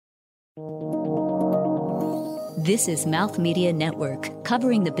This is MouthMedia Network,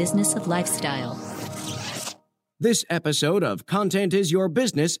 covering the business of lifestyle. This episode of Content is Your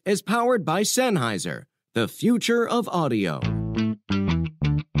Business is powered by Sennheiser, the future of audio.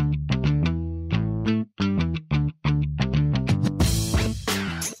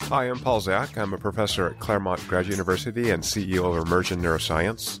 Hi, I'm Paul Zak. I'm a professor at Claremont Graduate University and CEO of Immersion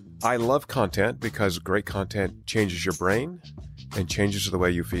Neuroscience. I love content because great content changes your brain and changes the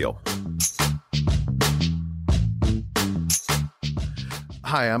way you feel.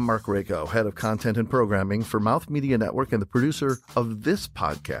 Hi, I'm Mark Rako, head of content and programming for MouthMedia Network and the producer of this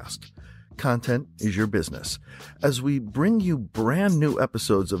podcast, Content is Your Business. As we bring you brand new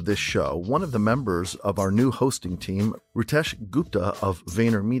episodes of this show, one of the members of our new hosting team, Ritesh Gupta of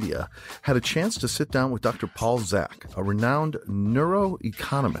Vayner Media, had a chance to sit down with Dr. Paul Zak, a renowned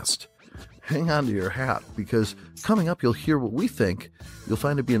neuroeconomist. Hang on to your hat, because coming up you'll hear what we think you'll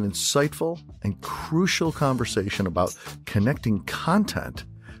find to be an insightful and crucial conversation about connecting content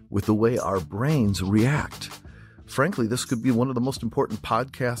with the way our brains react. Frankly, this could be one of the most important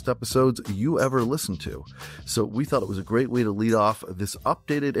podcast episodes you ever listen to. So we thought it was a great way to lead off this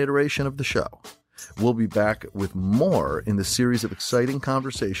updated iteration of the show. We'll be back with more in the series of exciting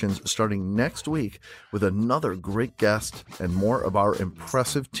conversations starting next week with another great guest and more of our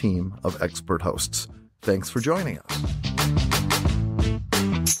impressive team of expert hosts. Thanks for joining us.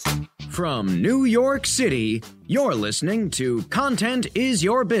 From New York City, you're listening to Content is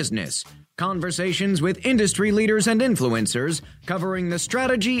Your Business. Conversations with industry leaders and influencers covering the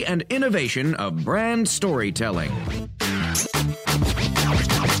strategy and innovation of brand storytelling.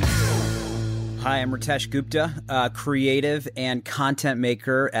 Hi, I'm Ritesh Gupta, creative and content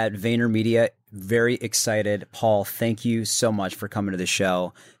maker at Vayner Media. Very excited. Paul, thank you so much for coming to the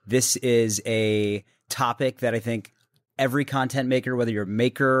show. This is a topic that I think every content maker, whether you're a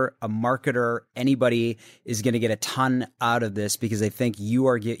maker, a marketer, anybody, is going to get a ton out of this, because I think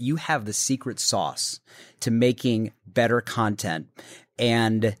you have the secret sauce to making better content.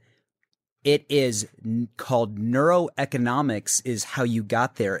 And it is called neuroeconomics is how you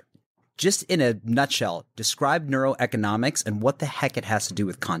got there. Just in a nutshell, describe neuroeconomics and what the heck it has to do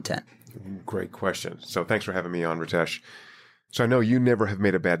with content. Great question. So thanks for having me on, Ritesh. So I know you never have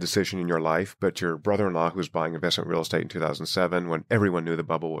made a bad decision in your life, but your brother-in-law, who's buying investment real estate in 2007, when everyone knew the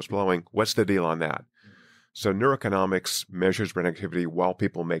bubble was blowing, what's the deal on that? So neuroeconomics measures brain activity while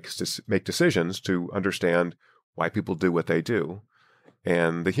people make decisions to understand why people do what they do.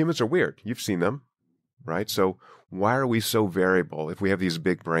 And the humans are weird. You've seen them, right? So why are we so variable? If we have these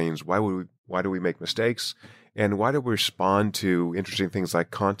big brains, why do we make mistakes? And why do we respond to interesting things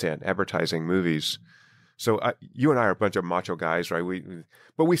like content, advertising, movies? So you and I are a bunch of macho guys, right?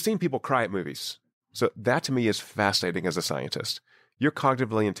 But we've seen people cry at movies. So that to me is fascinating as a scientist. You're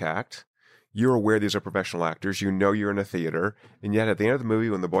cognitively intact. You're aware these are professional actors. You know you're in a theater. And yet at the end of the movie,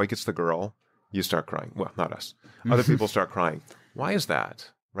 when the boy gets the girl, you start crying. Well, not us. Other people start crying. Why is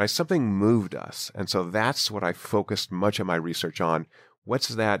that? Right? Something moved us. And so that's what I focused much of my research on. What's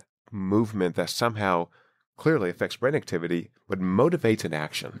that movement that somehow clearly affects brain activity, but motivates an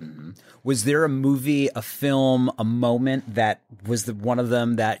action? Mm-hmm. Was there a movie, a film, a moment that was one of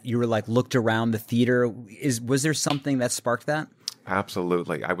them that you were like, looked around the theater? Was there something that sparked that?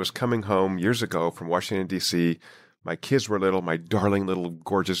 Absolutely. I was coming home years ago from Washington, D.C. My kids were little, my darling little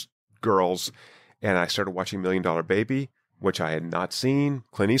gorgeous girls. And I started watching $1 Million Baby, which I had not seen.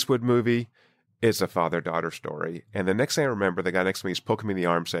 Clint Eastwood movie. It's a father-daughter story. And the next thing I remember, the guy next to me is poking me in the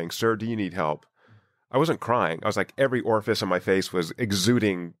arm saying, "Sir, do you need help?" I wasn't crying. I was like, every orifice on my face was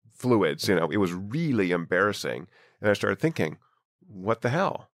exuding fluids. It was really embarrassing. And I started thinking, what the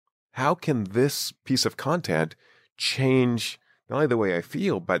hell? How can this piece of content change not only the way I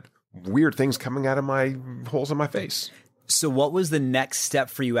feel, but weird things coming out of my holes in my face? So what was the next step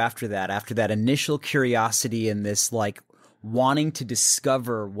for you after that initial curiosity and this like wanting to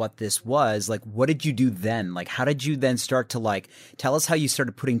discover what this was? Like, what did you do then? Like, how did you then start to tell us how you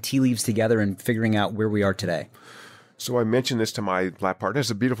started putting tea leaves together and figuring out where we are today? So I mentioned this to my lab partner. It's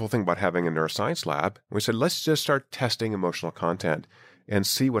a beautiful thing about having a neuroscience lab. We said, let's just start testing emotional content and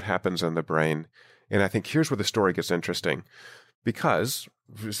see what happens in the brain. And I think here's where the story gets interesting, because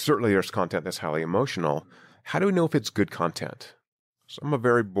certainly there's content that's highly emotional. How do we know if it's good content? So I'm a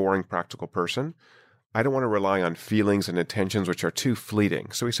very boring, practical person. I don't want to rely on feelings and intentions, which are too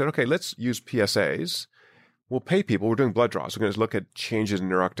fleeting. So we said, okay, let's use PSAs. We'll pay people. We're doing blood draws. We're going to look at changes in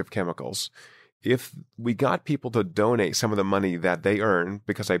neuroactive chemicals. If we got people to donate some of the money that they earn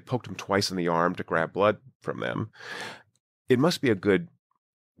because I poked them twice in the arm to grab blood from them, it must be a good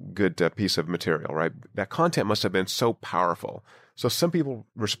piece of material, right? That content must have been so powerful So some people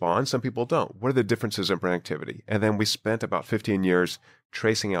respond, some people don't. What are the differences in brain activity? And then we spent about 15 years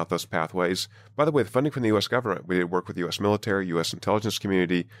tracing out those pathways. By the way, the funding from the U.S. government, we did work with the U.S. military, U.S. intelligence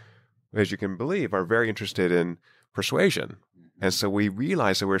community, as you can believe, are very interested in persuasion. And so we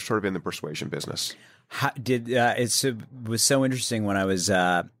realized that we're sort of in the persuasion business. It was so interesting when I was,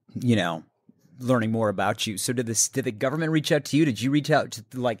 learning more about you. So did the government reach out to you? Did you reach out to,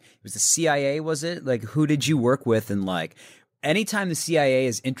 like, it was the CIA, was it? Like, who did you work with? And like, anytime the CIA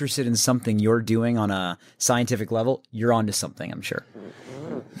is interested in something you're doing on a scientific level, you're onto something, I'm sure.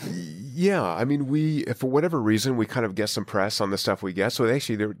 Yeah, I mean, we, for whatever reason, we kind of get some press on the stuff we get. So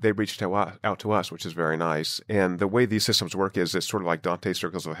they reached out to us, which is very nice. And the way these systems work is it's sort of like Dante's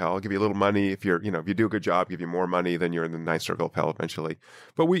circles of hell. I'll give you a little money if if you do a good job, give you more money, then you're in the ninth circle of hell eventually.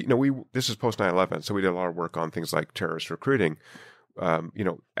 But this is post 9/11, so we did a lot of work on things like terrorist recruiting.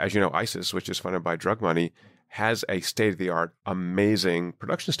 As you know, ISIS, which is funded by drug money, has a state-of-the-art, amazing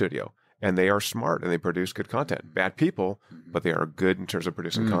production studio. And they are smart and they produce good content. Bad people, but they are good in terms of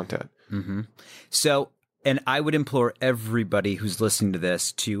producing content. Mm-hmm. So, and I would implore everybody who's listening to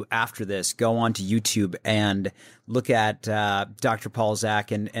this to, after this, go onto YouTube and look at Dr. Paul Zak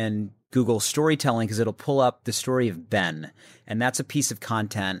and Google storytelling, because it'll pull up the story of Ben. And that's a piece of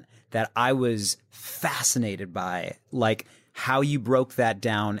content that I was fascinated by, like how you broke that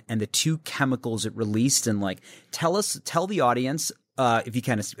down and the two chemicals it released. And like, tell the audience, if you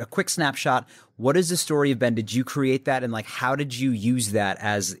can, a quick snapshot. What is the story of Ben? Did you create that? And like, how did you use that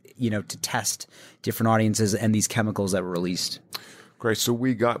as, to test different audiences and these chemicals that were released? Great. So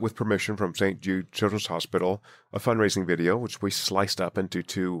we got, with permission from St. Jude Children's Hospital, a fundraising video, which we sliced up into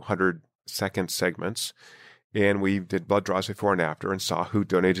 200-second segments. And we did blood draws before and after and saw who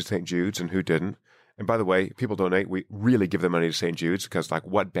donated to St. Jude's and who didn't. And by the way, people donate, we really give the money to St. Jude's, because like,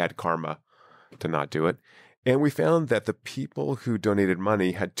 what bad karma to not do it. And we found that the people who donated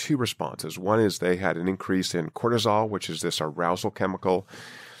money had two responses. One is they had an increase in cortisol, which is this arousal chemical.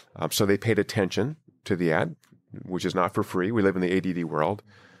 So they paid attention to the ad, which is not for free. We live in the ADD world.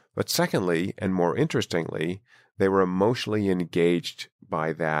 But secondly, and more interestingly, they were emotionally engaged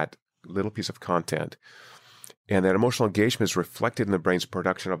by that little piece of content. And that emotional engagement is reflected in the brain's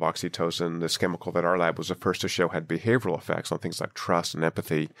production of oxytocin, this chemical that our lab was the first to show had behavioral effects on things like trust and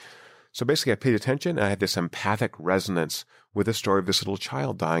empathy. So basically, I paid attention, and I had this empathic resonance with the story of this little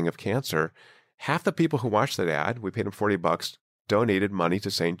child dying of cancer. Half the people who watched that ad, we paid them $40, donated money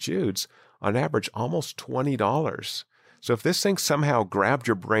to St. Jude's, on average almost $20. So if this thing somehow grabbed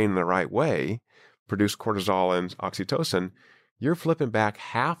your brain in the right way, produced cortisol and oxytocin, you're flipping back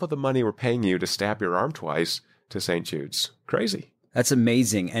half of the money we're paying you to stab your arm twice to St. Jude's. Crazy. That's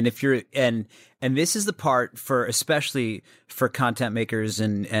amazing. And if you're, and this is the part for, especially for content makers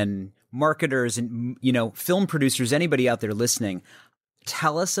and marketers and, film producers, anybody out there listening,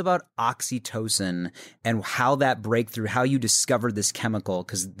 tell us about oxytocin and how that breakthrough, how you discovered this chemical,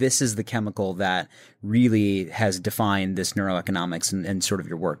 because this is the chemical that really has defined this neuroeconomics and sort of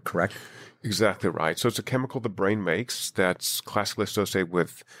your work, correct? Exactly right. So it's a chemical the brain makes that's classically associated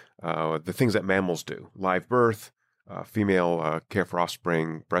with the things that mammals do: live birth, female care for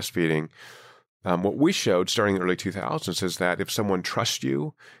offspring, breastfeeding. What we showed starting in the early 2000s is that if someone trusts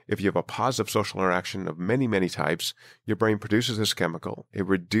you, if you have a positive social interaction of many, many types, your brain produces this chemical. It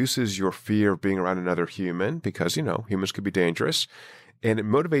reduces your fear of being around another human because, humans could be dangerous. And it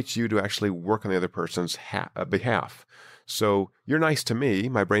motivates you to actually work on the other person's behalf. So you're nice to me,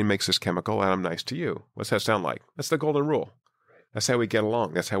 my brain makes this chemical, and I'm nice to you. What's that sound like? That's the golden rule. That's how we get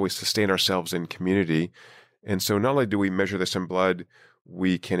along. That's how we sustain ourselves in community. And so not only do we measure this in blood,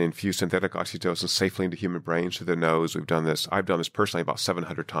 we can infuse synthetic oxytocin safely into human brains through the nose. We've done this. I've done this personally about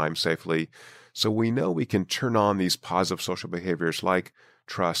 700 times safely. So we know we can turn on these positive social behaviors like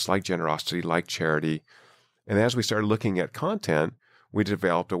trust, like generosity, like charity. And as we started looking at content, we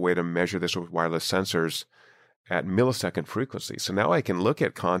developed a way to measure this with wireless sensors at millisecond frequency. So now I can look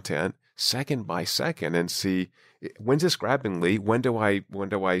at content second by second and see, when's this grabbing me? When do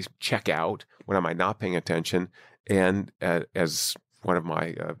I check out? When am I not paying attention? And as one of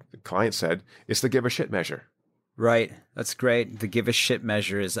my clients said, it's the give a shit measure. Right. That's great. The give a shit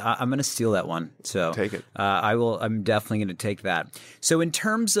measure is, I'm going to steal that one. So take it. I'm definitely going to take that. So in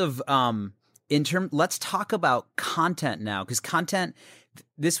terms of, let's talk about content now, because content,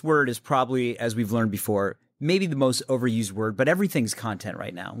 this word is probably, as we've learned before, maybe the most overused word, but everything's content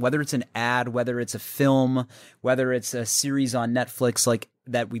right now. Whether it's an ad, whether it's a film, whether it's a series on Netflix like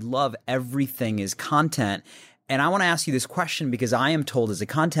that we love, everything is content. And I want to ask you this question because I am told as a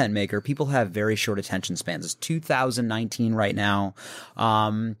content maker, people have very short attention spans. It's 2019 right now.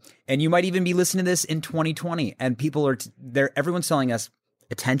 And you might even be listening to this in 2020 and people are everyone's telling us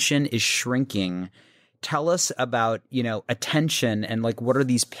attention is shrinking. Tell us about, attention and like what are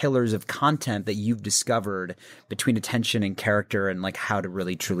these pillars of content that you've discovered between attention and character and like how to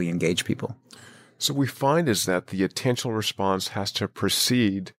really truly engage people? So we find is that the attentional response has to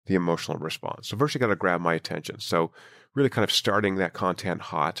precede the emotional response. So first you got to grab my attention. So really kind of starting that content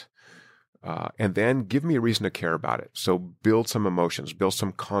hot, and then give me a reason to care about it. So build some emotions, build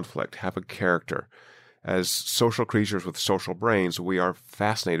some conflict, have a character. As social creatures with social brains, we are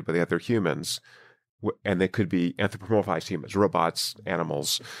fascinated by the other humans, and they could be anthropomorphized humans, robots,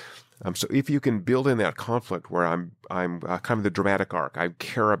 animals. So if you can build in that conflict where I'm kind of the dramatic arc, I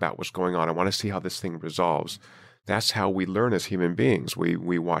care about what's going on, I want to see how this thing resolves. That's how we learn as human beings.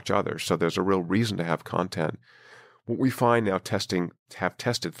 We watch others. So there's a real reason to have content. What we find now have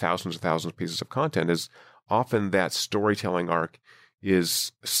tested thousands and thousands of pieces of content is often that storytelling arc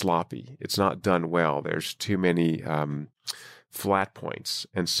is sloppy. It's not done well. There's too many flat points.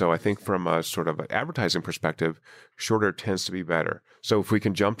 And so I think from a sort of an advertising perspective, shorter tends to be better. So if we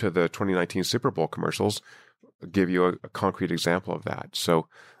can jump to the 2019 Super Bowl commercials, I'll give you a concrete example of that. So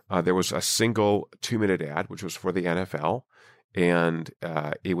there was a single 2-minute ad, which was for the NFL, and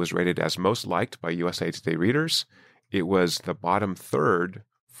it was rated as most liked by USA Today readers. It was the bottom third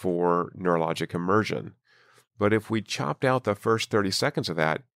for neurologic immersion. But if we chopped out the first 30 seconds of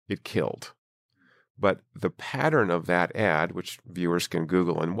that, it killed. But the pattern of that ad, which viewers can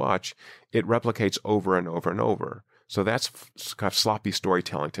Google and watch, it replicates over and over and over. So that's kind of sloppy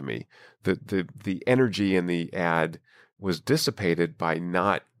storytelling to me. The energy in the ad was dissipated by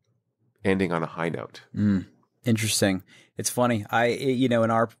not ending on a high note. Interesting. It's funny. In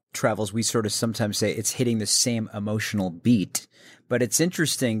our travels, we sort of sometimes say it's hitting the same emotional beat. But it's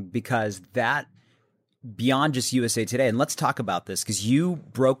interesting because that beyond just USA Today, and let's talk about this because you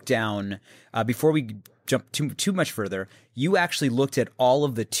broke down, before we jump too much further, you actually looked at all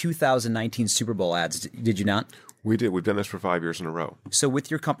of the 2019 Super Bowl ads, did you not? We did. We've done this for 5 years in a row. So with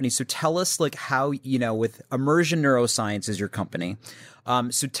your company, so tell us like how, with Immersion Neuroscience is your company.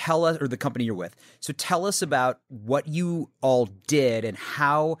 So tell us, or the company you're with. So tell us about what you all did and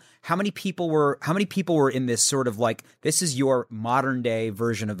how many people were in this sort of like, this is your modern day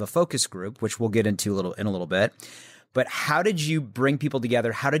version of a focus group, which we'll get into in a little bit. But how did you bring people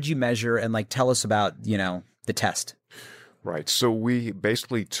together? How did you measure and like tell us about, the test? Right. So we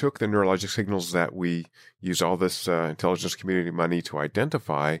basically took the neurologic signals that we use all this intelligence community money to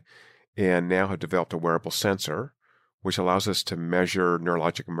identify and now have developed a wearable sensor, which allows us to measure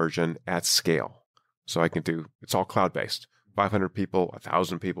neurologic immersion at scale. So it's all cloud-based. 500 people,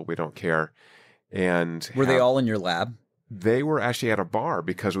 1,000 people, we don't care. And were they all in your lab? They were actually at a bar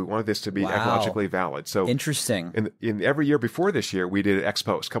because we wanted this to be ecologically valid. So interesting. In every year before this year, we did an ex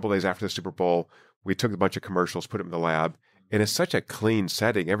post. A couple of days after the Super Bowl, we took a bunch of commercials, put them in the lab, and it's such a clean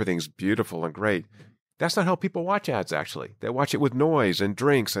setting. Everything's beautiful and great. That's not how people watch ads, actually. They watch it with noise and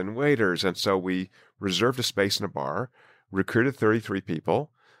drinks and waiters. And so we reserved a space in a bar, recruited 33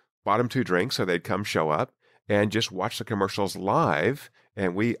 people, bought them 2 drinks so they'd come show up, and just watch the commercials live.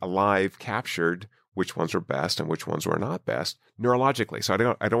 And we live captured which ones were best and which ones were not best neurologically. So I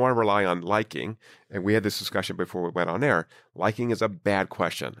don't want to rely on liking. And we had this discussion before we went on air. Liking is a bad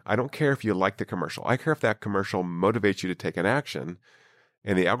question. I don't care if you like the commercial. I care if that commercial motivates you to take an action.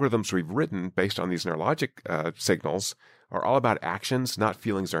 And the algorithms we've written based on these neurologic signals are all about actions, not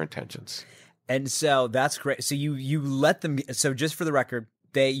feelings or intentions. And so that's great. So you let them. So just for the record,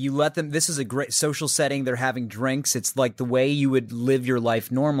 you let them. This is a great social setting. They're having drinks. It's like the way you would live your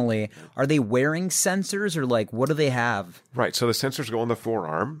life normally. Are they wearing sensors or like what do they have? Right. So the sensors go on the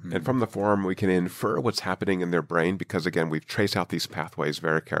forearm, and from the forearm we can infer what's happening in their brain because again we've traced out these pathways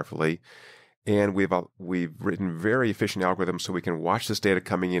very carefully, and we've written very efficient algorithms so we can watch this data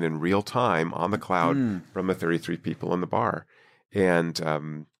coming in real time on the cloud from the 33 people in the bar, and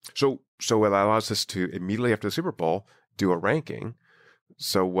so it allows us to immediately after the Super Bowl do a ranking.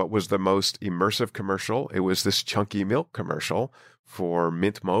 So what was the most immersive commercial? It was this chunky milk commercial for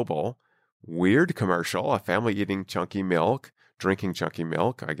Mint Mobile. Weird commercial, a family eating chunky milk, drinking chunky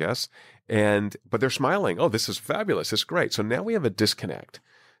milk, I guess. But they're smiling. Oh, this is fabulous. It's great. So now we have a disconnect.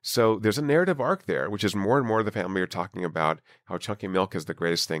 So there's a narrative arc there, which is more and more of the family are talking about how chunky milk is the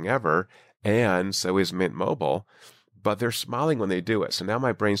greatest thing ever. And so is Mint Mobile. But they're smiling when they do it. So now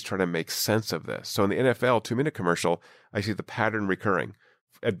my brain's trying to make sense of this. So in the NFL 2-minute commercial, I see the pattern recurring.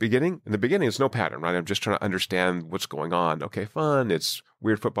 In the beginning, it's no pattern, right? I'm just trying to understand what's going on. Okay, fun. It's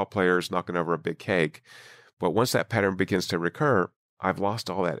weird football players knocking over a big cake. But once that pattern begins to recur, I've lost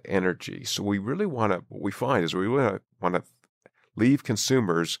all that energy. So we really want to, what we find is we really want to leave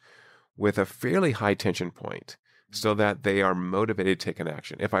consumers with a fairly high tension point so that they are motivated to take an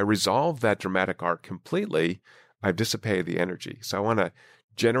action. If I resolve that dramatic arc completely, I've dissipated the energy. So I want to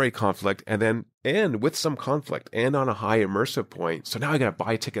generate conflict and then end with some conflict, end on a high immersive point. So now I got to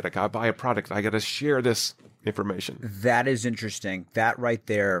buy a ticket, I got to buy a product, I got to share this information. That is interesting. That right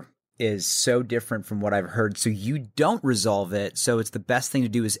there is so different from what I've heard. So you don't resolve it. So it's the best thing to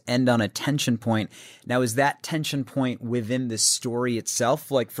do is end on a tension point. Now, is that tension point within the story itself?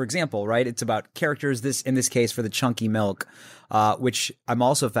 Like, for example, right, it's about characters, this in this case for the chunky milk, which I'm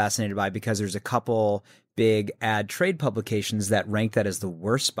also fascinated by because there's a couple big ad trade publications that rank that as the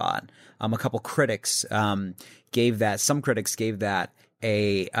worst spot. A couple critics gave that, some critics gave that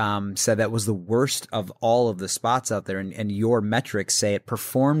said that was the worst of all of the spots out there, and your metrics say it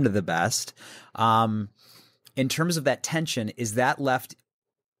performed the best. In terms of that tension, is that left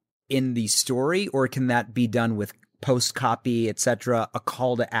in the story, or can that be done with post copy, etc., a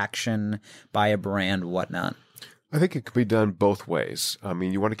call to action by a brand, whatnot? I think it could be done both ways. I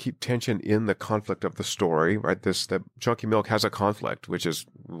mean, you want to keep tension in the conflict of the story, right? The chunky milk has a conflict, which is,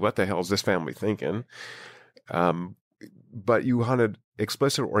 what the hell is this family thinking? But you want an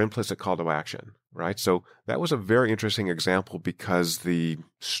explicit or implicit call to action, right? So that was a very interesting example because the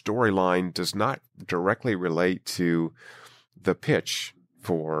storyline does not directly relate to the pitch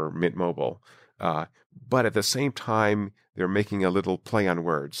for Mint Mobile. But at the same time, they're making a little play on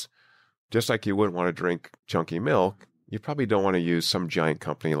words. Just like you wouldn't want to drink chunky milk, you probably don't want to use some giant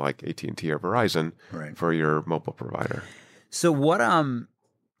company like AT&T or Verizon for your mobile provider. So what,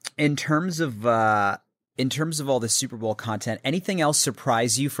 in terms of all the Super Bowl content, anything else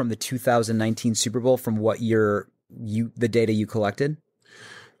surprise you from the 2019 Super Bowl from what the data you collected?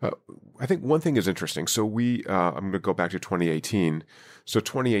 I think one thing is interesting. So I'm going to go back to 2018. So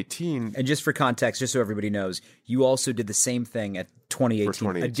 2018, and just for context, just so everybody knows, you also did the same thing at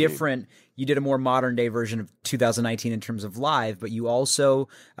 2018. You did a more modern day version of 2019 in terms of live, but you also,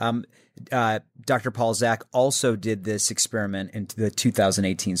 Dr. Paul Zak also did this experiment into the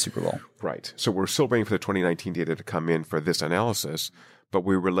 2018 Super Bowl. Right. So we're still waiting for the 2019 data to come in for this analysis, but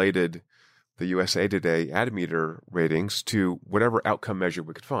we related the USA Today ad meter ratings to whatever outcome measure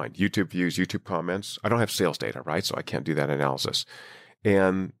we could find. YouTube views, YouTube comments. I don't have sales data, right? So I can't do that analysis.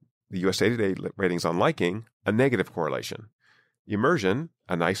 And the USA Today ratings on liking, a negative correlation. Immersion,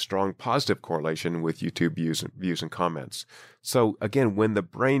 a nice, strong, positive correlation with YouTube views and comments. So again, when the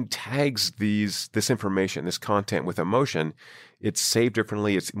brain tags this information, this content with emotion, it's saved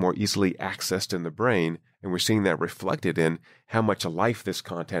differently. It's more easily accessed in the brain. And we're seeing that reflected in how much life this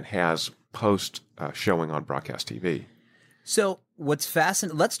content has post showing on broadcast TV. So what's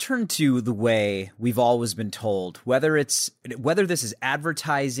fascinating, let's turn to the way we've always been told, whether this is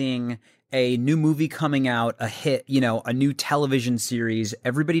advertising, a new movie coming out, a hit, a new television series,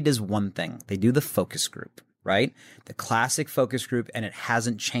 everybody does one thing. They do the focus group, right? The classic focus group, and it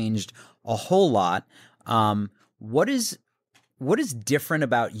hasn't changed a whole lot. What is different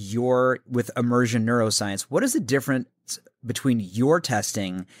about with Immersion neuroscience? What is the difference between your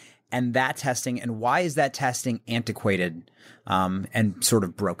testing and that testing, and why is that testing antiquated and sort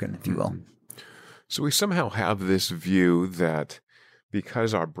of broken, if you will? So we somehow have this view that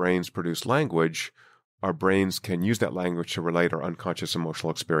because our brains produce language, our brains can use that language to relate our unconscious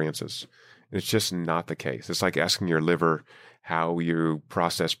emotional experiences. And it's just not the case. It's like asking your liver how you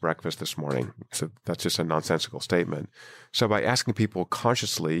processed breakfast this morning. So that's just a nonsensical statement. So by asking people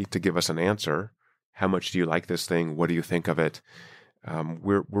consciously to give us an answer, how much do you like this thing? What do you think of it?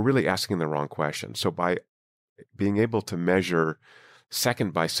 We're really asking the wrong question. So by being able to measure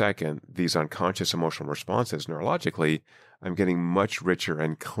second by second these unconscious emotional responses neurologically, I'm getting much richer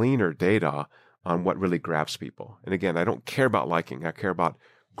and cleaner data on what really grabs people. And again, I don't care about liking. I care about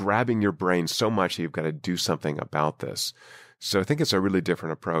grabbing your brain so much that you've got to do something about this. So I think it's a really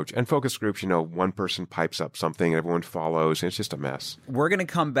different approach. And focus groups, one person pipes up something, everyone follows, and it's just a mess. We're going to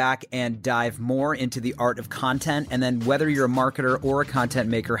come back and dive more into the art of content, and then whether you're a marketer or a content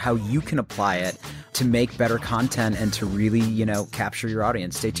maker, how you can apply it to make better content and to really, capture your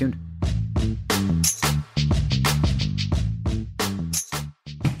audience. Stay tuned.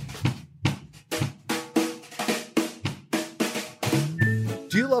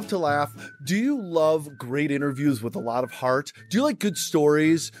 Do you love to laugh? Do you love great interviews with a lot of heart? Do you like good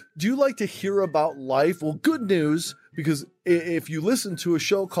stories? Do you like to hear about life? Well, good news, because if you listen to a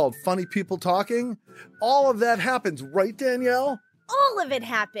show called Funny People Talking, all of that happens, right, Danielle? All of it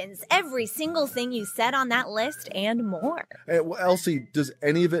happens. Every single thing you said on that list and more. Elsie, does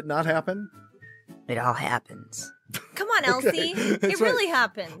any of it not happen? It all happens. Come on, Elsie. It really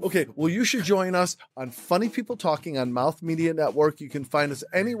happens. Okay, well, you should join us on Funny People Talking on Mouth Media Network. You can find us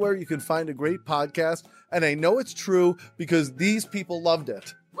anywhere you can find a great podcast. And I know it's true because these people loved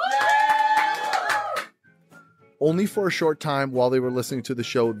it. Only for a short time while they were listening to the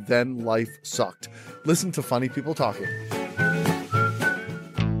show, then life sucked. Listen to Funny People Talking.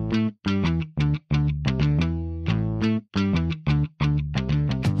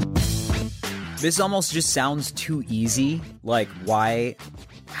 This almost just sounds too easy. Like, why?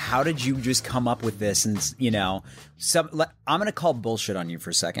 How did you just come up with this? And, I'm going to call bullshit on you for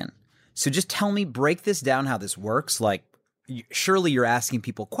a second. So just tell me, break this down, how this works. Like, surely you're asking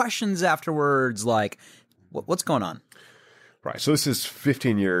people questions afterwards. Like, what's going on? Right. So this is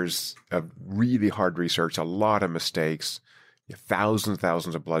 15 years of really hard research, a lot of mistakes, thousands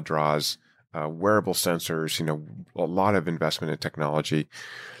of blood draws, wearable sensors, a lot of investment in technology.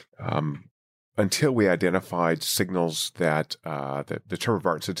 Until we identified signals that the term of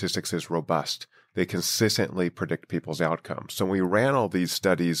art in statistics is robust. They consistently predict people's outcomes. So we ran all these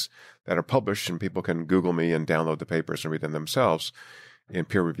studies that are published, and people can Google me and download the papers and read them themselves in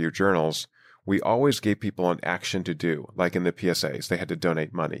peer-reviewed journals. We always gave people an action to do, like in the PSAs. They had to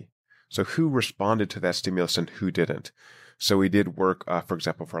donate money. So who responded to that stimulus and who didn't? So we did work, for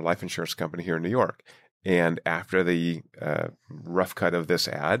example, for a life insurance company here in New York. And after the rough cut of this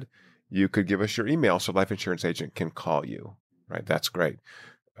ad, you could give us your email so a life insurance agent can call you, right? That's great.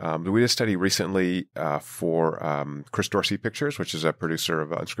 We did a study recently for Chris Dorsey Pictures, which is a producer of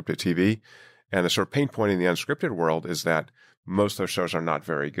unscripted TV. And the sort of pain point in the unscripted world is that most of those shows are not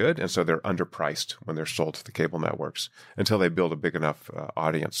very good. And so they're underpriced when they're sold to the cable networks until they build a big enough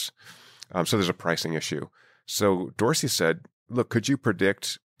audience. So there's a pricing issue. So Dorsey said, look, could you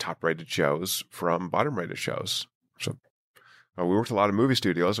predict top-rated shows from bottom-rated shows? So we worked with a lot of movie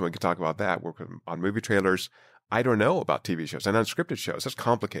studios, and we can talk about that. Work on movie trailers. I don't know about TV shows and unscripted shows. That's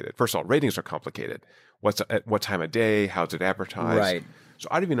complicated. First of all, ratings are complicated. At what time of day? How's it advertised? Right. So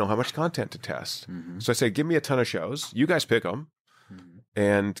I don't even know how much content to test. Mm-hmm. So I say, give me a ton of shows. You guys pick them,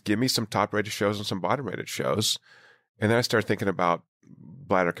 and give me some top-rated shows and some bottom-rated shows. And then I started thinking about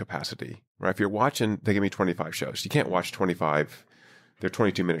bladder capacity. Right? If you're watching, they give me 25 shows. You can't watch 25. They're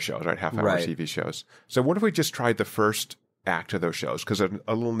 22-minute shows, right? Half-hour TV shows. So what if we just tried the first act of those shows, because there's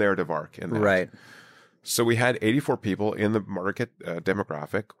a little narrative arc in that. Right. So we had 84 people in the market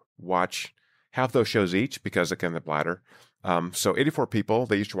demographic watch half those shows each, because again, the bladder. So 84 people,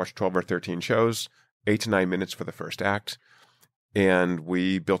 they used to watch 12 or 13 shows, 8 to 9 minutes for the first act. And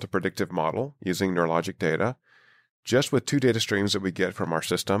we built a predictive model using neurologic data. Just with 2 data streams that we get from our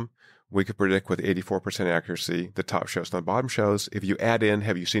system, we could predict with 84% accuracy the top shows and the bottom shows. If you add in,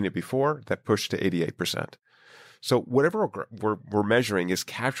 have you seen it before? That pushed to 88%. So whatever we're measuring is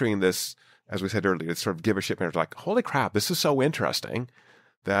capturing this, as we said earlier, this sort of give a shit measure, like, holy crap, this is so interesting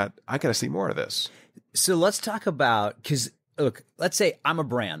that I got to see more of this. So let's talk about, because look, let's say I'm a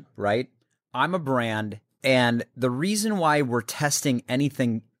brand, right? I'm a brand, and the reason why we're testing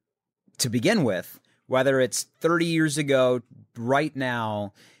anything to begin with, whether it's 30 years ago, right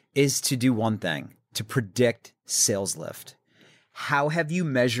now, is to do one thing, to predict sales lift. How have you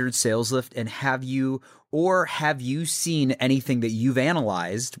measured sales lift, and have you seen anything that you've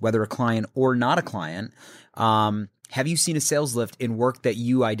analyzed, whether a client or not a client? Have you seen a sales lift in work that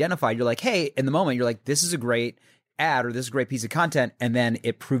you identified? You're like, hey, in the moment, you're like, this is a great ad or this is a great piece of content, and then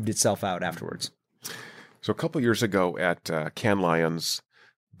it proved itself out afterwards. So a couple of years ago at Cannes Lions,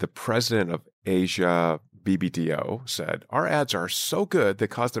 the president of Asia BBDO said, our ads are so good they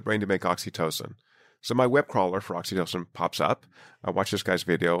cause the brain to make oxytocin. So my web crawler for oxytocin pops up. I watch this guy's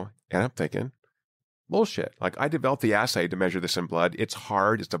video, and I'm thinking, bullshit. Like, I developed the assay to measure this in blood. It's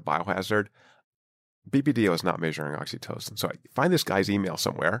hard. It's a biohazard. BBDO is not measuring oxytocin. So I find this guy's email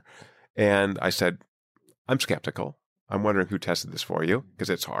somewhere, and I said, I'm skeptical. I'm wondering who tested this for you, because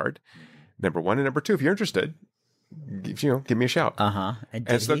it's hard. Number one. And number two, if you're interested, give me a shout.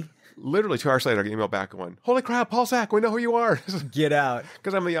 And so literally 2 hours later, I get an email back going, holy crap, Paul Zach, we know who you are. Get out.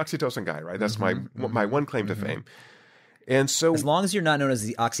 Because I'm the oxytocin guy, right? That's my one claim to fame. And so, as long as you're not known as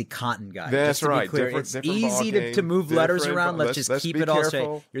the Oxycontin guy, that's just to right. Be clear, it's easy to move letters around. Let's just keep it all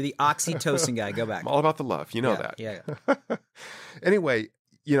straight. You're the Oxytocin guy. Go back. I'm all about the love. You know that. Yeah. Anyway,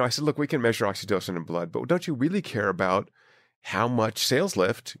 I said, look, we can measure oxytocin in blood, but don't you really care about how much sales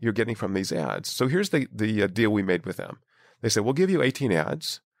lift you're getting from these ads? So here's the deal we made with them. They said, we'll give you 18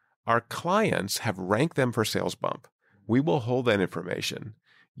 ads. Our clients have ranked them for sales bump. We will hold that information.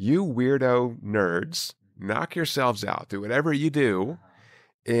 You weirdo nerds, knock yourselves out. Do whatever you do.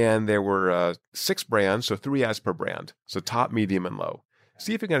 And there were 6 brands, so 3 ads per brand. So top, medium, and low.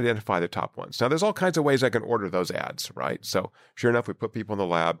 See if you can identify the top ones. Now, there's all kinds of ways I can order those ads, right? So sure enough, we put people in the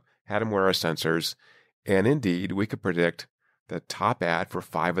lab, had them wear our sensors, and indeed, we could predict the top ad for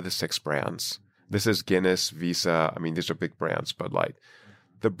 5 of the 6 brands. This is Guinness, Visa. I mean, these are big brands, Bud Light.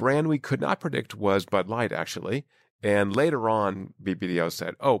 The brand we could not predict was Bud Light, actually. And later on, BBDO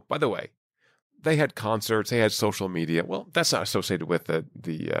said, oh, by the way, they had concerts, they had social media. Well, that's not associated with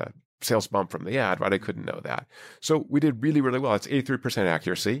the sales bump from the ad, right? I couldn't know that. So we did really, really well. It's 83%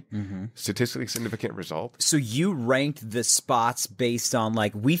 accuracy, statistically significant result. So you ranked the spots based on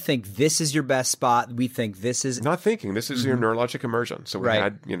like, we think this is your best spot. We think this is... Not thinking. This is your neurologic immersion. So we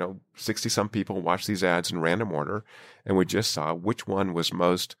had, 60-some people watch these ads in random order, and we just saw which one was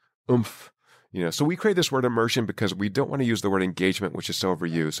most oomph. So we create this word immersion because we don't want to use the word engagement, which is so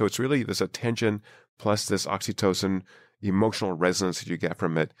overused. So it's really this attention plus this oxytocin emotional resonance that you get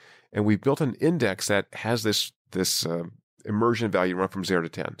from it. And we built an index that has this immersion value run from 0 to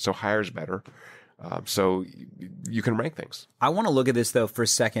 10. So higher is better. So you can rank things. I want to look at this though for a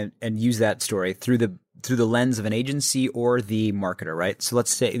second and use that story through the lens of an agency or the marketer, right? So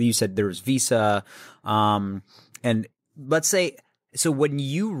let's say you said there was Visa, and let's say, so when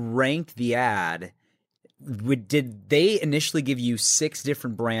you ranked the ad, did they initially give you 6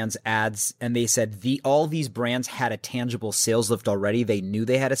 different brands ads and they said all these brands had a tangible sales lift already? They knew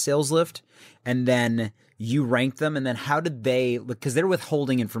they had a sales lift, and then you ranked them, and then how did they, because they're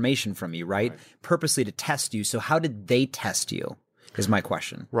withholding information from you, right? Purposely to test you. So how did they test you is my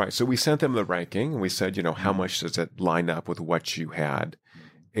question. Right. So we sent them the ranking and we said, how much does it line up with what you had?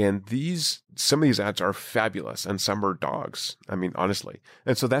 And some of these ads are fabulous and some are dogs. I mean, honestly.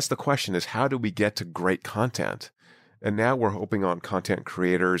 And so that's the question is, how do we get to great content? And now we're hoping on content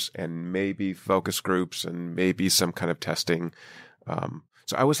creators and maybe focus groups and maybe some kind of testing.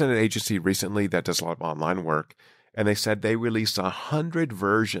 So I was in an agency recently that does a lot of online work, and they said they released 100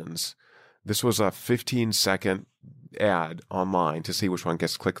 versions. This was a 15-second ad online to see which one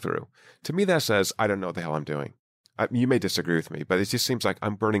gets clicked through. To me, that says, I don't know what the hell I'm doing. You may disagree with me, but it just seems like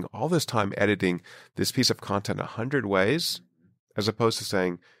I'm burning all this time editing this piece of content 100 ways, as opposed to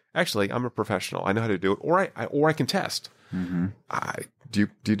saying, actually, I'm a professional. I know how to do it, or I can test. Do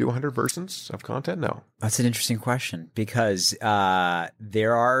you do 100 versions of content? No. That's an interesting question because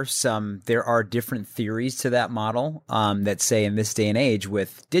there are different theories to that model that say in this day and age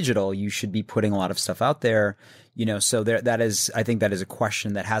with digital, you should be putting a lot of stuff out there. So I think that is a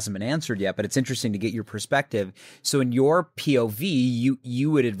question that hasn't been answered yet, but it's interesting to get your perspective. So in your POV,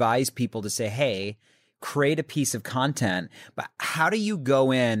 you would advise people to say, hey, create a piece of content, but how do you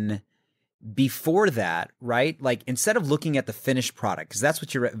go in before that, right? Like instead of looking at the finished product, because that's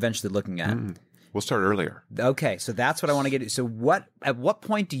what you're eventually looking at. We'll start earlier. Okay. So that's what I want to get to. So at what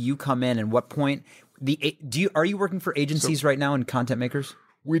point do you come in and what point are you working for agencies right now and content makers?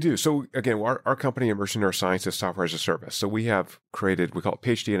 We do. So again, our company, Immersion Neuroscience, is software as a service. So we have created, we call it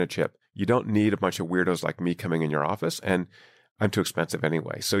PhD in a chip. You don't need a bunch of weirdos like me coming in your office, and I'm too expensive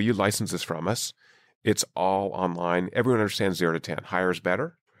anyway. So you license this from us. It's all online. Everyone understands 0 to 10. Higher is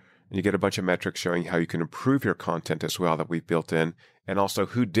better. And you get a bunch of metrics showing how you can improve your content as well that we've built in, and also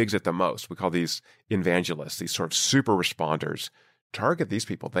who digs it the most. We call these evangelists, these sort of super responders. Target these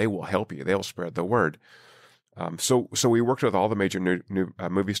people. They will help you. They will spread the word. So we worked with all the major new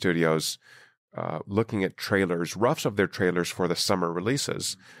movie studios, looking at trailers, roughs of their trailers for the summer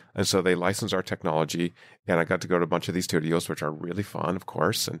releases. And so they licensed our technology, and I got to go to a bunch of these studios, which are really fun, of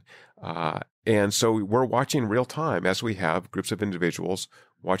course. And so we're watching real time as we have groups of individuals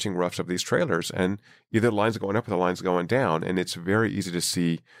watching roughs of these trailers, and either the lines are going up or the lines are going down. And it's very easy to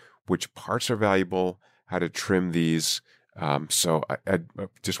see which parts are valuable, how to trim these. So I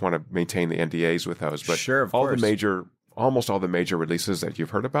just want to maintain the NDAs with those, but sure, of course. Almost all the major releases that you've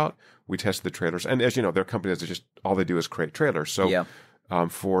heard about, we tested the trailers. And as you know, there are companies that just, all they do is create trailers. So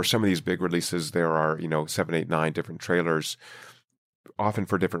for some of these big releases, there are, 7, 8, 9 different trailers, often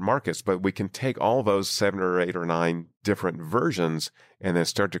for different markets, but we can take all those 7 or 8 or 9 different versions and then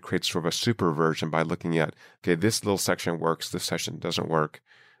start to create sort of a super version by looking at, okay, this little section works, this section doesn't work.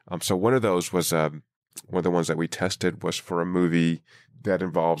 So one of those was, one of the ones that we tested was for a movie that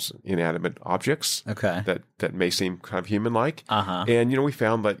involves inanimate objects. Okay. That may seem kind of human-like. And, we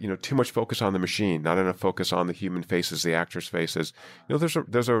found that, too much focus on the machine, not enough focus on the human faces, the actors' faces.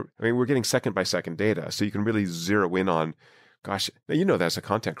 We're getting second-by-second data, so you can really zero in on, gosh, that's a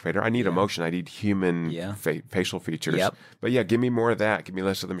content creator. I need emotion. I need human facial features. But give me more of that. Give me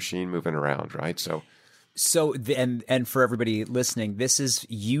less of the machine moving around, right? So and for everybody listening, this is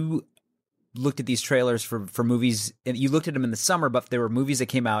you looked at these trailers for movies, and you looked at them in the summer, but there were movies that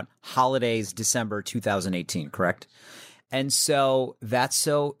came out holidays, December 2018, correct? And so that's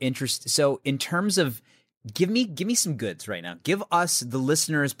so interesting. So in terms of give me some goods right now. Give us, the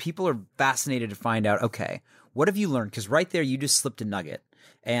listeners, people are fascinated to find out, okay, what have you learned? Because right there, you just slipped a nugget.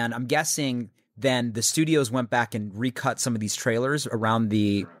 And I'm guessing then the studios went back and recut some of these trailers around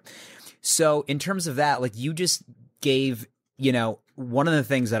the... So in terms of that, like you just gave, one of the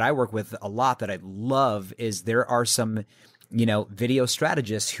things that I work with a lot that I love is there are some, video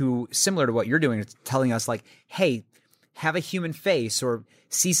strategists who, similar to what you're doing, telling us like, hey, have a human face or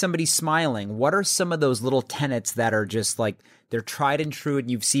see somebody smiling. What are some of those little tenets that are just like, they're tried and true and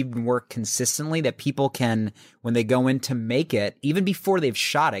you've seen work consistently that people can, when they go in to make it, even before they've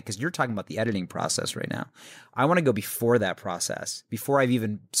shot it, because you're talking about the editing process right now. I want to go before that process, before I've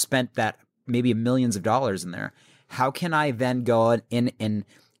even spent that maybe millions of dollars in there. How can I then go in and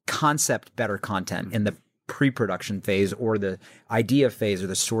concept better content in the pre-production phase or the idea phase or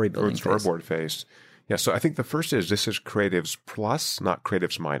the story building phase? Storyboard phase. Yeah, so I think the first is this is creatives plus, not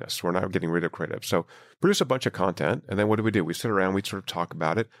creatives minus. We're not getting rid of creatives. So produce a bunch of content, and then what do? We sit around, we sort of talk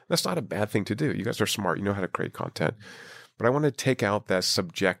about it. That's not a bad thing to do. You guys are smart. You know how to create content. But I want to take out that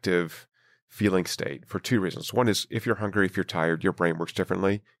subjective feeling state for two reasons. One is if you're hungry, if you're tired, your brain works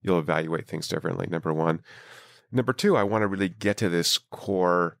differently. You'll evaluate things differently, number one. Number two, I want to really get to this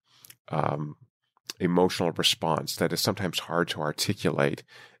core emotional response that is sometimes hard to articulate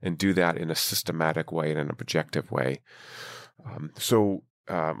and do that in a systematic way and in an objective way.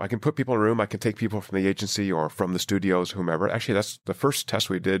 I can put people in a room. I can take people from the agency or from the studios, whomever. Actually, that's the first test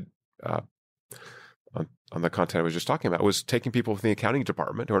we did on the content I was just talking about, was taking people from the accounting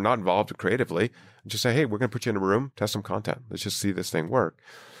department who are not involved creatively and just say, hey, we're going to put you in a room, test some content. Let's just see this thing work.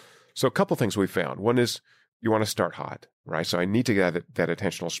 So a couple things we found. One is you want to start hot, right? So I need to get that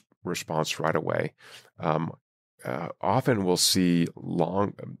attentional response right away. Often we'll see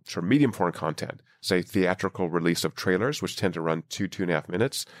long, sort of medium form content, say theatrical release of trailers, which tend to run 2.5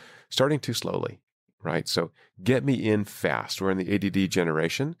 minutes, starting too slowly, right? So get me in fast. We're in the ADD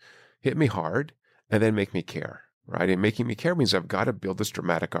generation. Hit me hard and then make me care, right? And making me care means I've got to build this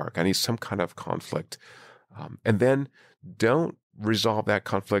dramatic arc. I need some kind of conflict. And then don't resolve that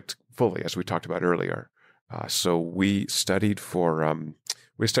conflict fully, as we talked about earlier. So we studied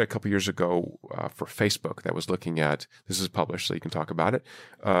a couple years ago for Facebook that was looking at, this is published so you can talk about it,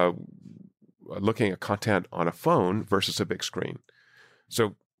 looking at content on a phone versus a big screen.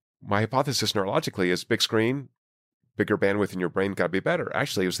 So my hypothesis neurologically is big screen, bigger bandwidth in your brain, got to be better.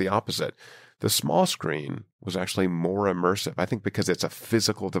 Actually, it was the opposite. The small screen was actually more immersive. I think because it's a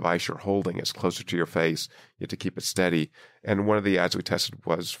physical device you're holding, it's closer to your face. You have to keep it steady. And one of the ads we tested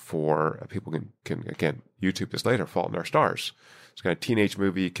was for people can again, YouTube this later, Fault in Our Stars. It's kind of teenage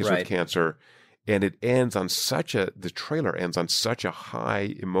movie, kids with cancer. And it ends on the trailer ends on such a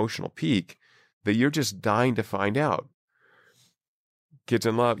high emotional peak that you're just dying to find out. Kids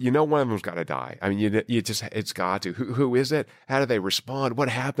in love, one of them's got to die. I mean, it's got to. Who is it? How do they respond? What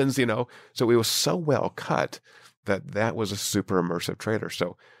happens? So it was so well cut that was a super immersive trailer.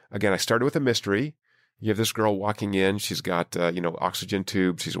 So again, I started with a mystery. You have this girl walking in. She's got, oxygen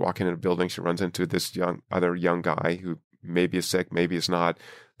tubes. She's walking in a building. She runs into this other young guy who maybe is sick, maybe is not.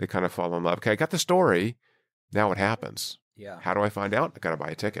 They kind of fall in love. Okay, I got the story. Now what happens? Yeah. How do I find out? I got to buy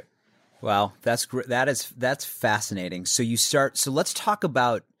a ticket. Wow, that's great. That's fascinating. So let's talk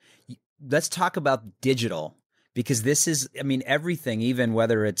about digital, because this is, I mean, everything, even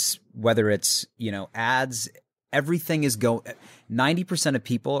whether it's ads, everything is 90% of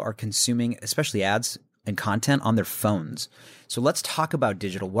people are consuming, especially ads and content, on their phones. So let's talk about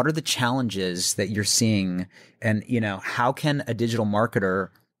digital. What are the challenges that you're seeing, and how can a digital marketer,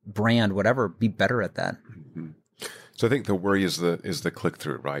 brand, whatever, be better at that? Mm-hmm. So I think the worry is the click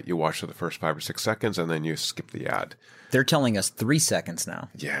through, right? You watch for the first 5 or 6 seconds and then you skip the ad. They're telling us 3 seconds now.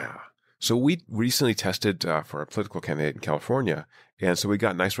 Yeah. So we recently tested for a political candidate in California, and so we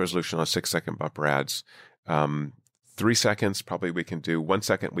got nice resolution on 6-second bumper ads. 3 seconds probably we can do. 1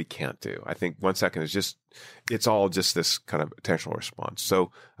 second we can't do. I think 1 second is it's all just this kind of attentional response. So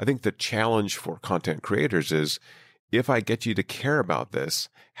I think the challenge for content creators is, if I get you to care about this,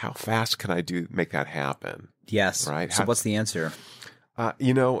 how fast can I make that happen? Yes. Right. So what's the answer?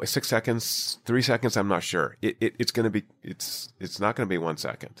 6 seconds, 3 seconds. I'm not sure. It's going to be. It's not going to be 1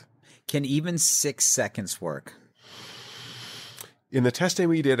 second. Can even 6 seconds work? In the testing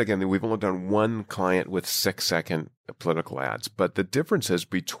we did, again, we've only done one client with 6-second political ads, but the differences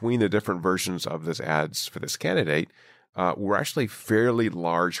between the different versions of this ads for this candidate were actually fairly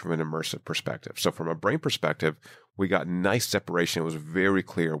large from an immersive perspective. So from a brain perspective, we got nice separation. It was very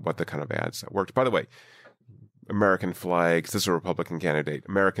clear what the kind of ads that worked. By the way, American flags. This is a Republican candidate.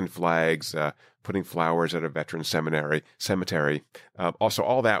 American flags, putting flowers at a veteran cemetery. Also,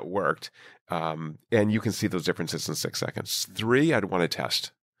 all that worked. And you can see those differences in 6 seconds. 3, I'd want to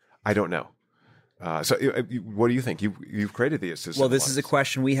test. I don't know. So what do you think? You've created the assistant. Well, this is a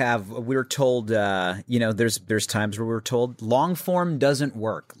question we have. We're told, there's times where we're told long form doesn't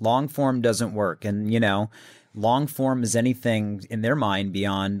work. Long form doesn't work. And, long form is anything in their mind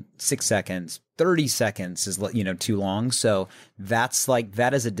beyond 6 seconds. 30 seconds is, too long. So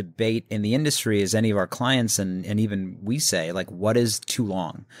that is a debate in the industry, as any of our clients and even we say, like, what is too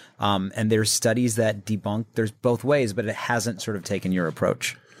long? And there's studies that debunk, there's both ways, but it hasn't sort of taken your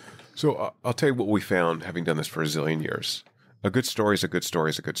approach. So I'll tell you what we found, having done this for a zillion years. A good story is a good story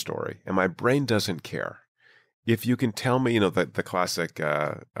is a good story. And my brain doesn't care. If you can tell me, the classic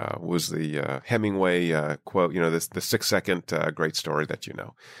was the Hemingway quote, the 6 second great story that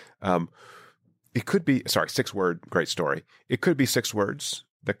it could be, 6 word great story. It could be 6 words.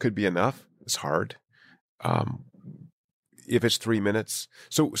 That could be enough. It's hard. If it's 3 minutes.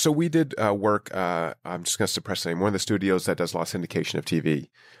 So we did work, I'm just going to suppress the name, one of the studios that does a lot of syndication of TV.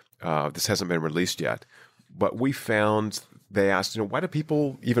 This hasn't been released yet, but we found they asked, why do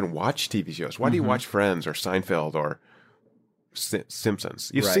people even watch TV shows? Why do you watch Friends or Seinfeld or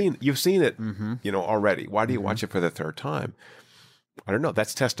Simpsons? You've seen it, already. Why do you watch it for the 3rd time? I don't know.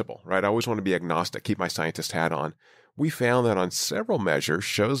 That's testable, right? I always want to be agnostic, keep my scientist hat on. We found that on several measures,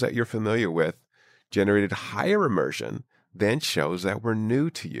 shows that you're familiar with generated higher immersion than shows that were new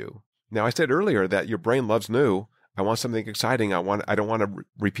to you. Now, I said earlier that your brain loves new. I want something exciting. I don't want to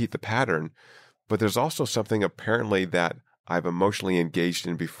repeat the pattern, but there's also something apparently that I've emotionally engaged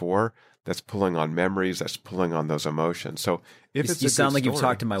in before that's pulling on memories, that's pulling on those emotions. So if it's you sound like you've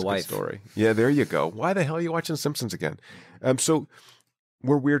talked to my wife. Story. Yeah, there you go. Why the hell are you watching Simpsons again? So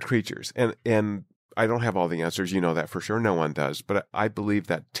we're weird creatures, and I don't have all the answers. You know that for sure. No one does. But I believe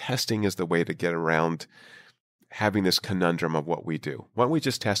that testing is the way to get around having this conundrum of what we do. Why don't we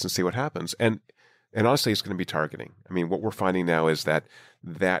just test and see what happens? And honestly, it's going to be targeting. I mean, what we're finding now is that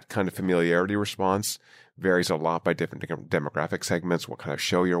kind of familiarity response varies a lot by different demographic segments, what kind of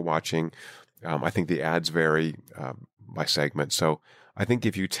show you're watching. I think the ads vary by segment. So I think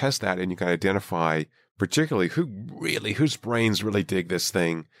if you test that and you can identify particularly whose brains really dig this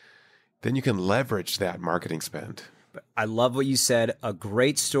thing, then you can leverage that marketing spend. I love what you said. A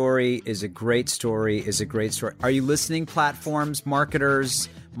great story is a great story is a great story. Are you listening, platforms, marketers,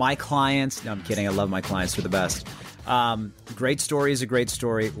 my clients? No, I'm kidding. I love my clients. They're the best. Great story is a great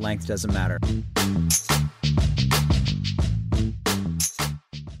story. Length doesn't matter.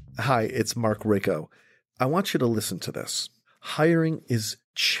 Hi, it's Mark Rako. I want you to listen to this. Hiring is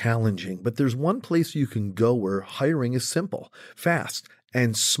challenging, but there's one place you can go where hiring is simple, fast,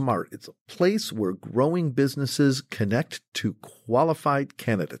 and smart. It's a place where growing businesses connect to qualified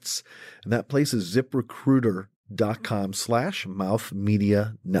candidates. And that place is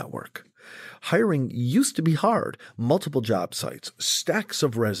ZipRecruiter.com/MouthMedia Network. Hiring used to be hard. Multiple job sites, stacks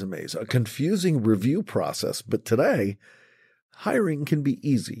of resumes, a confusing review process. But today, hiring can be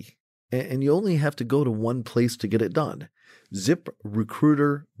easy. And you only have to go to one place to get it done.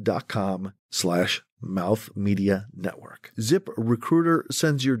 ZipRecruiter.com/MouthMedia Network. ZipRecruiter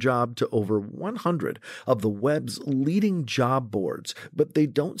sends your job to over 100 of the web's leading job boards, but they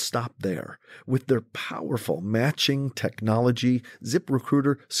don't stop there. With their powerful matching technology,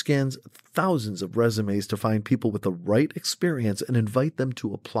 ZipRecruiter scans thousands of resumes to find people with the right experience and invite them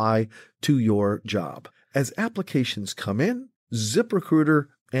to apply to your job. As applications come in, ZipRecruiter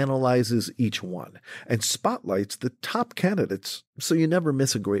analyzes each one and spotlights the top candidates so you never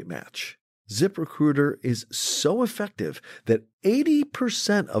miss a great match. ZipRecruiter is so effective that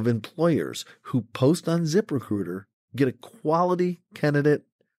 80% of employers who post on ZipRecruiter get a quality candidate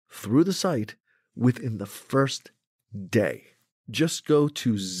through the site within the first day. Just go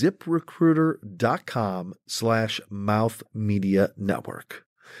to ZipRecruiter.com/MouthMedia Network.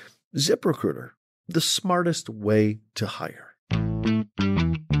 ZipRecruiter, the smartest way to hire.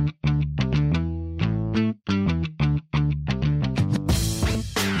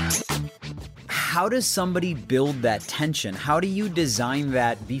 How does somebody build that tension? How do you design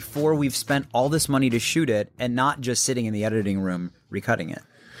that before we've spent all this money to shoot it and not just sitting in the editing room recutting it?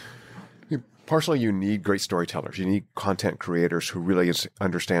 Partially, you need great storytellers. You need content creators who really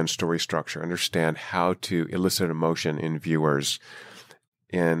understand story structure, understand how to elicit emotion in viewers.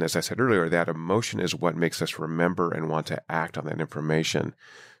 And as I said earlier, that emotion is what makes us remember and want to act on that information.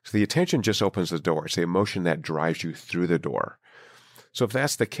 So the attention just opens the door. It's the emotion that drives you through the door. So if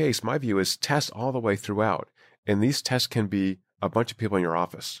that's the case, my view is test all the way throughout. And these tests can be a bunch of people in your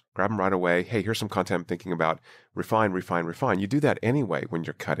office. Grab them right away. Hey, here's some content I'm thinking about. Refine, refine, refine. You do that anyway when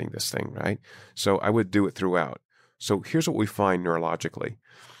you're cutting this thing, right? So I would do it throughout. So here's what we find neurologically.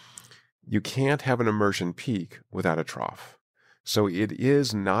 You can't have an immersion peak without a trough. So it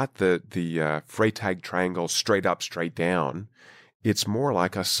is not the Freytag triangle straight up, straight down. It's more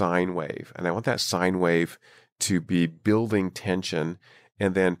like a sine wave. And I want that sine wave to be building tension.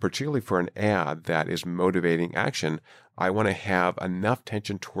 And then particularly for an ad that is motivating action, I want to have enough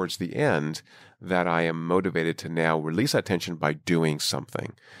tension towards the end that I am motivated to now release that tension by doing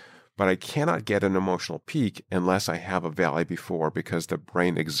something. But I cannot get an emotional peak unless I have a valley before, because the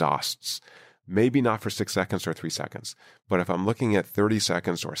brain exhausts. Maybe not for 6 seconds or 3 seconds. But if I'm looking at 30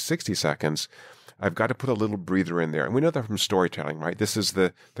 seconds or 60 seconds, I've got to put a little breather in there. And we know that from storytelling, right? This is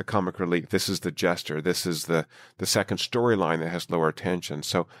the comic relief. This is the gesture. This is the second storyline that has lower tension.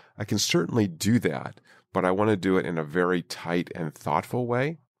 So I can certainly do that, but I want to do it in a very tight and thoughtful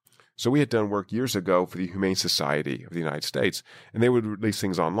way. So we had done work years ago for the Humane Society of the United States, and they would release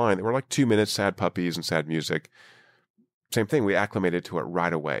things online that were like 2 minutes, sad puppies and sad music. Same thing, we acclimated to it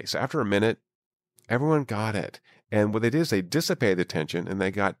right away. So after a minute, everyone got it. And what they did is they dissipated the tension and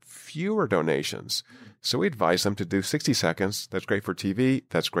they got fewer donations. So we advised them to do 60 seconds. That's great for TV.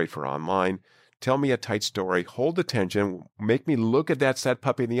 That's great for online. Tell me a tight story. Hold the tension. Make me look at that sad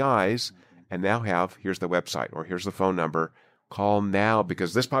puppy in the eyes. And now here's the website or here's the phone number. Call now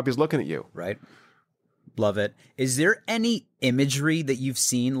because this puppy is looking at you. Right. Love it. Is there any imagery that you've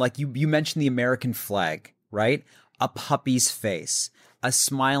seen? Like you mentioned the American flag, right? A puppy's face, a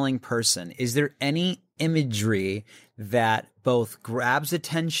smiling person. Is there any imagery that both grabs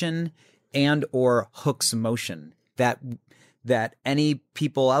attention and or hooks emotion that any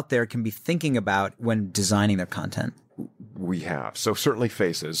people out there can be thinking about when designing their content? We have. So certainly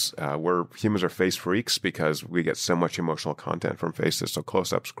faces. Humans are face freaks because we get so much emotional content from faces. So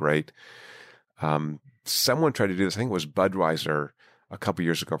close-up's great. Someone tried to do this. I think it was Budweiser a couple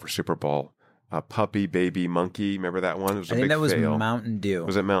years ago for Super Bowl. Puppy, baby, monkey. Remember that one? It was a big fail. I think that was Mountain Dew.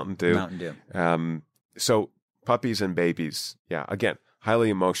 Was it Mountain Dew? Mountain Dew. So puppies and babies. Yeah. Again, highly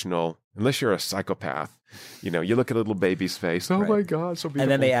emotional. Unless you're a psychopath, you look at a little baby's face. Oh, right. My God, so beautiful.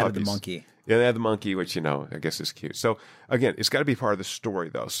 And then they puppies. Added the monkey. Yeah, they add the monkey, which, I guess is cute. So again, it's got to be part of the story,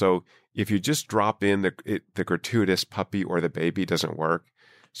 though. So if you just drop in the gratuitous puppy or the baby, it doesn't work.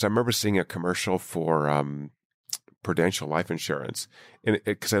 So I remember seeing a commercial for Prudential Life Insurance, and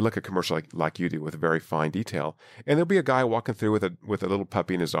because I look at commercial like you do with very fine detail, and there'll be a guy walking through with a little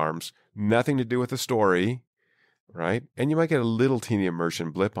puppy in his arms, nothing to do with the story, right? And you might get a little teeny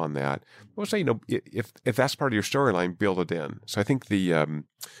immersion blip on that. We'll say, if that's part of your storyline, build it in. So I think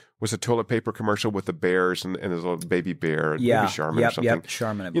was a toilet paper commercial with the bears and there's a little baby bear, maybe Charmin or something. Yep,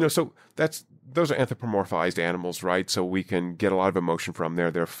 Charmin. So those are anthropomorphized animals, right? So we can get a lot of emotion from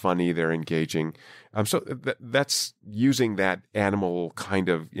there. They're funny, they're engaging. So that's using that animal kind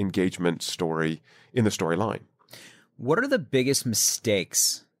of engagement story in the storyline. What are the biggest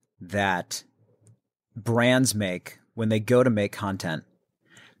mistakes that brands make when they go to make content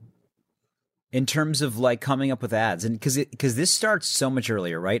in terms of like coming up with ads? And because this starts so much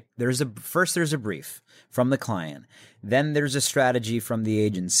earlier, right? There's a brief from the client, then there's a strategy from the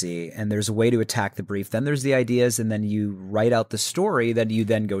agency, and there's a way to attack the brief. Then there's the ideas, and then you write out the story that you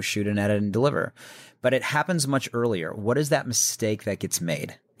then go shoot and edit and deliver. But it happens much earlier. What is that mistake that gets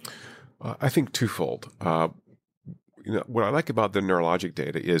made? I think twofold. What I like about the neurologic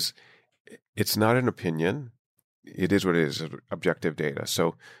data is it's not an opinion. It is what it is, objective data.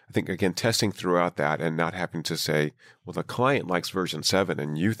 So I think, again, testing throughout that and not having to say, well, the client likes version 7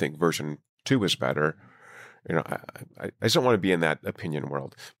 and you think version 2 is better. I just don't want to be in that opinion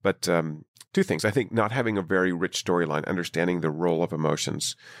world. But two things. I think not having a very rich storyline, understanding the role of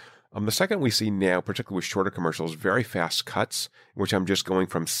emotions. The second we see now, particularly with shorter commercials, very fast cuts, in which I'm just going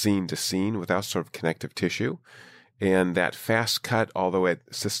from scene to scene without sort of connective tissue. And that fast cut, although it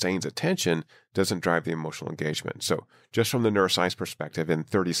sustains attention, doesn't drive the emotional engagement. So just from the neuroscience perspective, in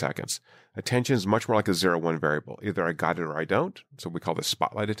 30 seconds, attention is much more like a 0-1 variable. Either I got it or I don't. So we call this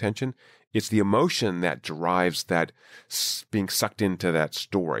spotlight attention. It's the emotion that drives that being sucked into that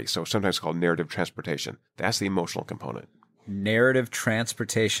story. So sometimes called narrative transportation. That's the emotional component. Narrative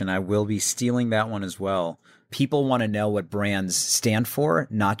transportation. I will be stealing that one as well. People want to know what brands stand for,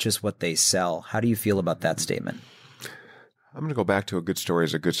 not just what they sell. How do you feel about that statement? I'm going to go back to a good story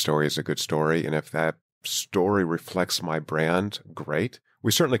is a good story is a good story. And if that story reflects my brand, great.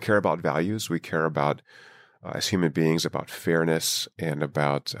 We certainly care about values. We care about, as human beings, about fairness and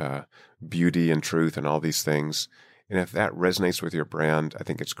about beauty and truth and all these things. And if that resonates with your brand, I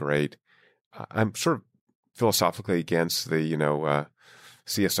think it's great. I'm sort of philosophically against the,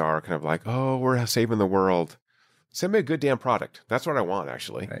 CSR kind of like, oh, we're saving the world. Send me a good damn product. That's what I want,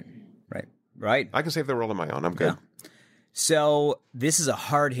 actually. Right. I can save the world on my own. I'm good. Yeah. So this is a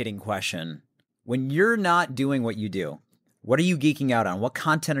hard-hitting question. When you're not doing what you do, what are you geeking out on? What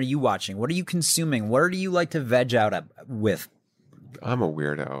content are you watching? What are you consuming? What do you like to veg out with? I'm a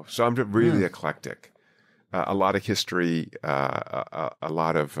weirdo. So I'm really eclectic. A lot of history, a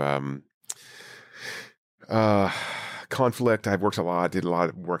lot of conflict. I've worked a lot, did a lot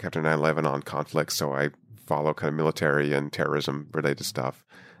of work after 9/11 on conflict, so I follow kind of military and terrorism-related stuff.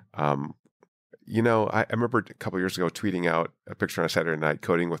 I remember a couple of years ago tweeting out a picture on a Saturday night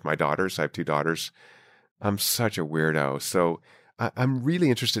coding with my daughters. I have 2 daughters. I'm such a weirdo. So I'm really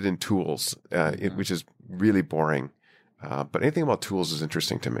interested in tools, which is really boring. But anything about tools is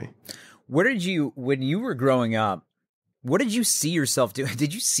interesting to me. When you were growing up, what did you see yourself doing?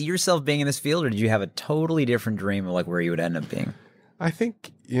 Did you see yourself being in this field, or did you have a totally different dream of like where you would end up being? I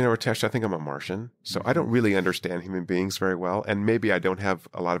think, Ritesh, I think I'm a Martian, so I don't really understand human beings very well, and maybe I don't have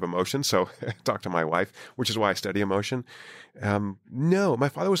a lot of emotion, so I talk to my wife, which is why I study emotion. No, my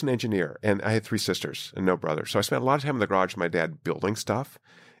father was an engineer, and I had 3 sisters and no brother, so I spent a lot of time in the garage with my dad building stuff,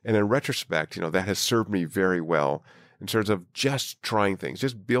 and in retrospect, that has served me very well in terms of just trying things.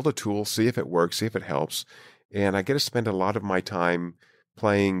 Just build a tool, see if it works, see if it helps, and I get to spend a lot of my time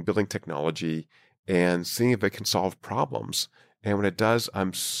playing, building technology, and seeing if it can solve problems. And when it does,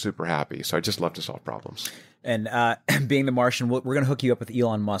 I'm super happy. So I just love to solve problems. And being the Martian, we're going to hook you up with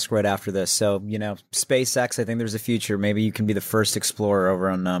Elon Musk right after this. So, SpaceX, I think there's a future. Maybe you can be the first explorer over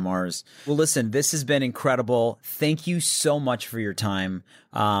on Mars. Well, listen, this has been incredible. Thank you so much for your time.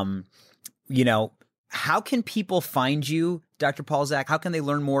 How can people find you, Dr. Paul Zak? How can they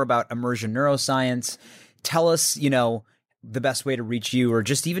learn more about Immersion neuroscience? Tell us, the best way to reach you, or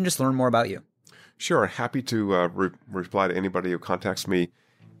just learn more about you. Sure. Happy to reply to anybody who contacts me.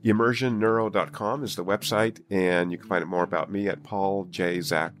 Immersionneuro.com is the website, and you can find out more about me at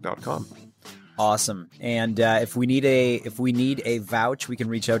pauljzak.com. Awesome. And if we need a vouch, we can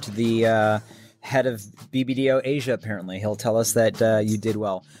reach out to the head of BBDO Asia. Apparently, he'll tell us that you did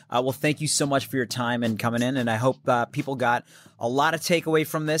well. Well, thank you so much for your time and coming in. And I hope people got a lot of takeaway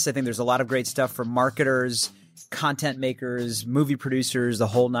from this. I think there's a lot of great stuff for marketers, content makers, movie producers, the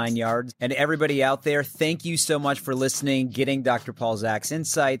whole 9 yards. And everybody out there, thank you so much for listening, getting Dr. Paul Zak's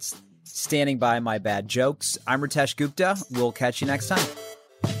insights, standing by my bad jokes. I'm Ritesh Gupta. We'll catch you next time.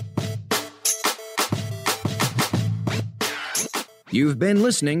 You've been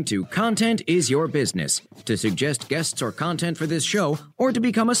listening to Content is Your Business. To suggest guests or content for this show, or to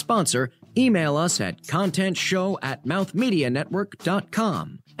become a sponsor, email us at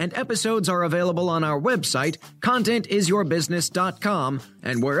contentshow@mouthmedianetwork.com. And episodes are available on our website, contentisyourbusiness.com,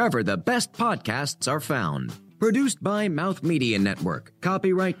 and wherever the best podcasts are found. Produced by MouthMedia Network.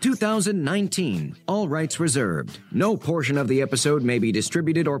 Copyright 2019. All rights reserved. No portion of the episode may be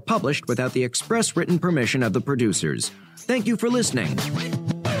distributed or published without the express written permission of the producers. Thank you for listening.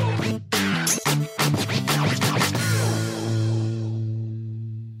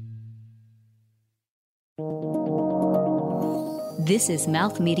 This is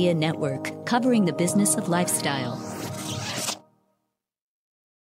MouthMedia Network, covering the business of lifestyle.